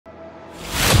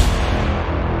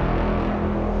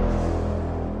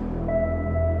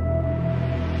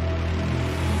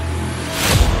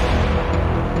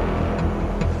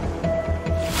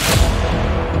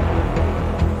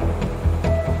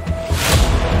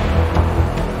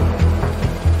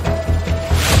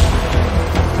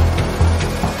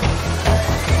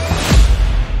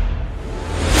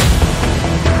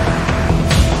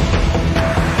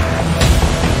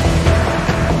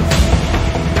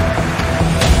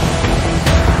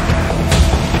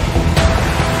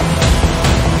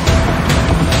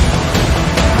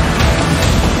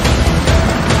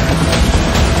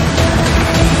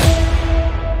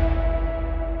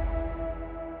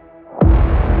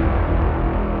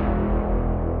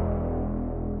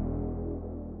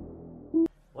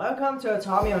Welcome to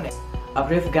Atomiomics. A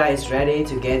brief guide is ready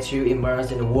to get you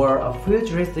immersed in the world of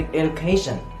futuristic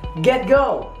education. Get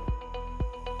go!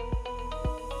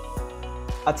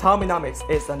 Atomiomics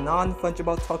is a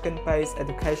non-fungible token-based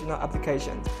educational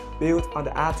application built on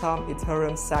the Atom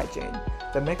Ethereum sidechain.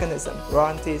 The mechanism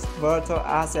guarantees virtual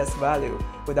assets value,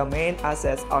 with the main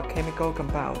assets are chemical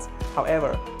compounds.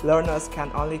 However, learners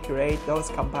can only create those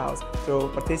compounds through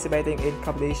participating in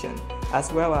competition,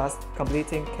 as well as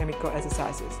completing chemical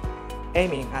exercises.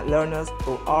 Aiming at learners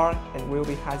who are and will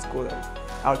be high schoolers,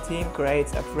 our team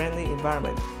creates a friendly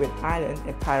environment with Island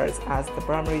and Pirates as the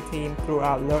primary theme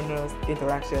throughout learners'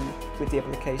 interaction with the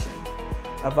application.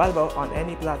 Available on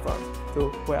any platform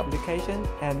through web application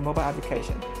and mobile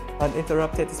application,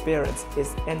 uninterrupted experience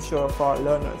is ensured for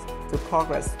learners to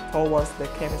progress towards their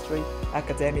chemistry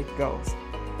academic goals.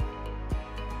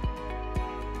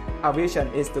 Our vision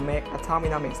is to make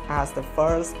Atomiomics as the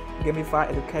first gamified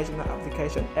educational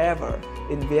application ever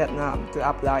in Vietnam to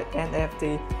apply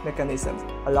NFT mechanisms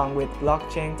along with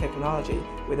blockchain technology,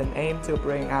 with an aim to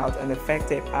bring out an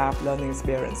effective app learning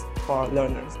experience for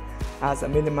learners. As a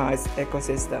minimized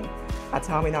ecosystem,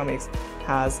 Atomiomics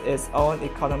has its own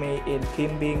economy in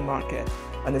Kim Binh market,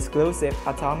 an exclusive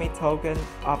Atomic token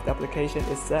of the application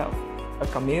itself, a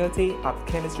community of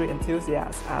chemistry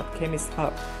enthusiasts at Chemist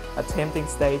Hub, a tempting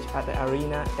stage at the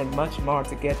arena, and much more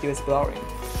to get you exploring.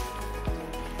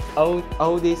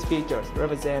 All these features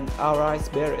represent our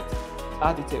spirit,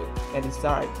 attitude, and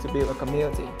desire to build a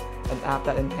community, an app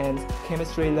that enhances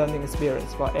chemistry learning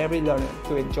experience for every learner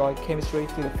to enjoy chemistry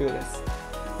to the fullest.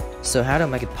 So how to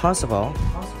make it possible?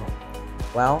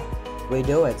 Well, we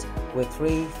do it with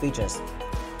three features: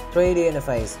 3D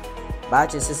interface,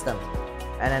 budget system,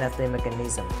 and NFT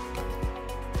mechanism.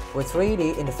 With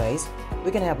 3D interface,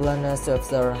 we can help learners to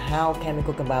observe how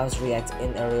chemical compounds react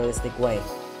in a realistic way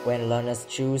when learners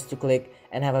choose to click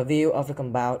and have a view of the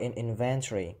compound in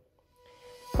inventory.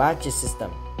 Budget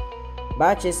system.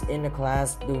 Badges in the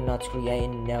class do not create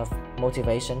enough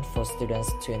motivation for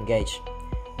students to engage.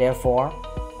 Therefore,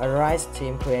 a RISE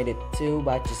team created two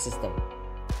badge systems: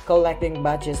 collecting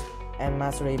badges and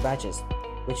mastery badges,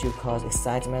 which will cause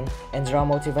excitement and draw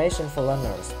motivation for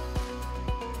learners.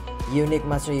 Unique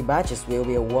mastery badges will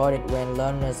be awarded when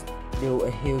learners do a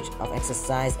huge of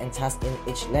exercise and tasks in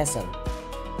each lesson.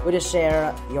 With a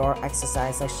share your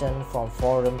exercise section from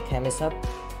forum Chemist Hub,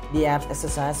 the app's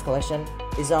exercise collection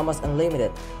is almost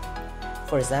unlimited.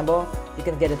 For example, you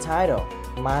can get a title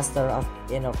Master of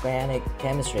Inorganic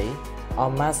Chemistry or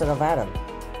Master of Atom.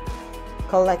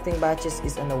 Collecting badges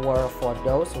is an award for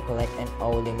those who collect and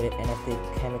own limited NFT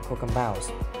chemical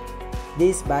compounds.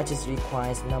 These badges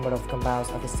require a number of compounds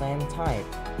of the same type,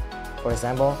 for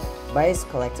example, base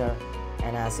collector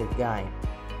and acid guy.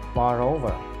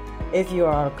 Moreover, if you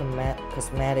are a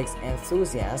cosmetics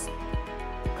enthusiast,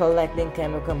 collecting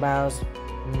chemical compounds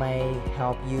may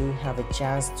help you have a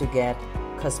chance to get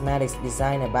cosmetics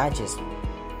designer badges.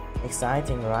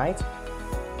 Exciting, right?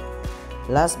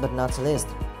 Last but not least,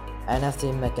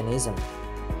 NFT mechanism.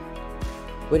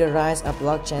 With the rise of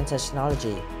blockchain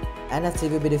technology,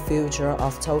 NFT will be the future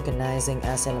of tokenizing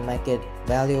assets and make it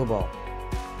valuable.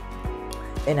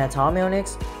 In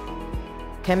Atomiomics,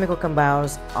 chemical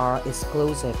compounds are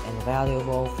exclusive and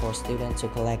valuable for students to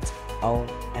collect, own,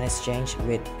 and exchange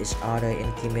with each other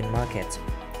in Kim Binh market.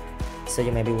 So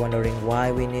you may be wondering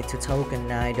why we need to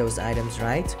tokenize those items,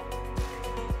 right?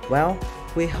 Well,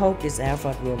 we hope this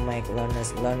effort will make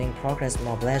learners' learning progress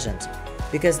more pleasant,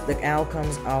 because the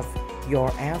outcomes of your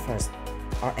efforts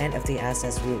are NFT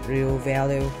assets with real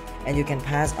value, and you can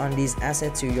pass on these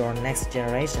assets to your next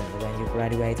generation when you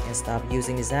graduate and stop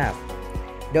using this app.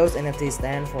 Those NFTs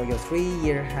stand for your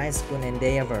 3-year high school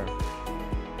endeavor.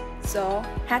 So,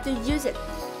 how to use it?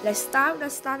 Let's start the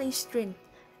starting screen.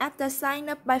 After signing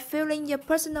up by filling your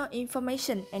personal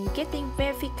information and getting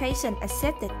verification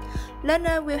accepted,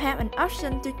 learner will have an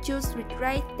option to choose which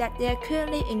grade that they are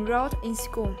currently enrolled in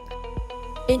school.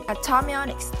 In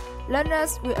Atomiomics,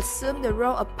 learners will assume the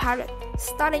role of pirate,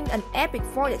 starting an epic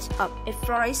voyage of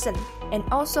exploration and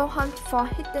also hunt for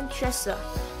hidden treasure,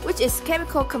 which is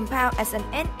chemical compound as an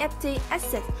NFT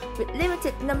asset with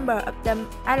limited number of them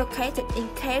allocated in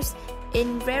caves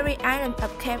in very island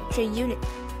of chemistry unit.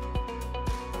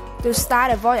 To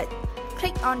start a voyage,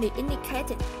 click on the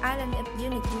indicated island of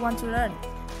unit you want to learn.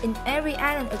 In every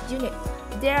island of unit,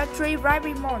 there are 3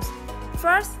 library modes.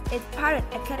 First is Pirate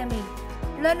Academy.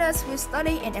 Learners will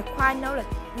study and acquire knowledge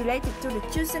related to the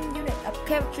chosen unit of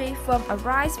chemistry from a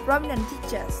variety of prominent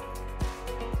teachers.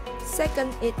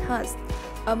 Second is Hunt,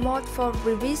 a mode for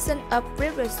revision of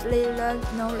previously learned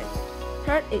knowledge.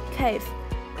 Third is Cave.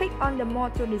 Click on the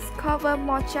more to discover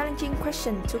more challenging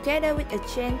questions together with a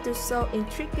chain to solve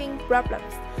intriguing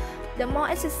problems. The more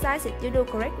exercises you do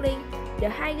correctly, the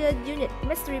higher unit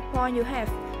mastery point you have,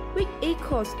 which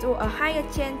equals to a higher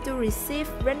chance to receive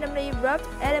randomly wrapped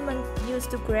elements used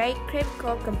to create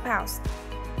chemical compounds.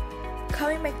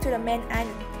 Coming back to the main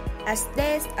island, as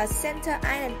there's a center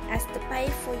island as the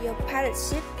base for your pirate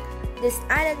ship, this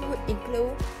island would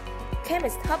include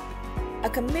Chemist Hub, a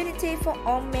community for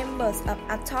all members of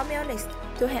Atomiomics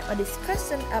to have a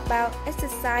discussion about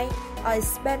exercise or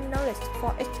expand knowledge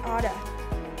for each other.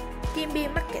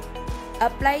 Kimby Market, a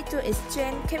place to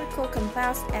exchange chemical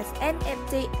compounds as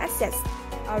NFT assets.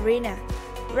 Arena,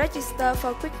 register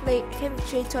for quickly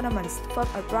chemistry tournaments from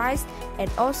a prize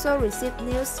and also receive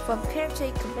news from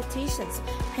chemistry competitions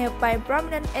held by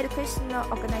prominent educational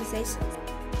organizations.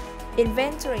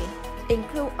 Inventory,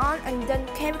 include on and done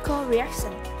chemical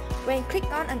reaction. When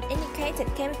click on an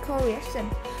indicated chemical reaction,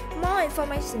 more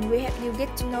information will help you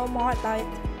get to know more about it.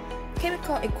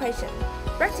 Chemical equation,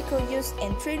 practical use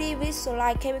and 3D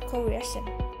visualize chemical reaction.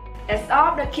 That's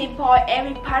all the key points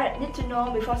every pirate needs to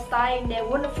know before starting their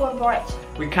wonderful voyage.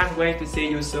 We can't wait to see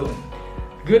you soon.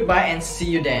 Goodbye and see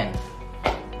you then.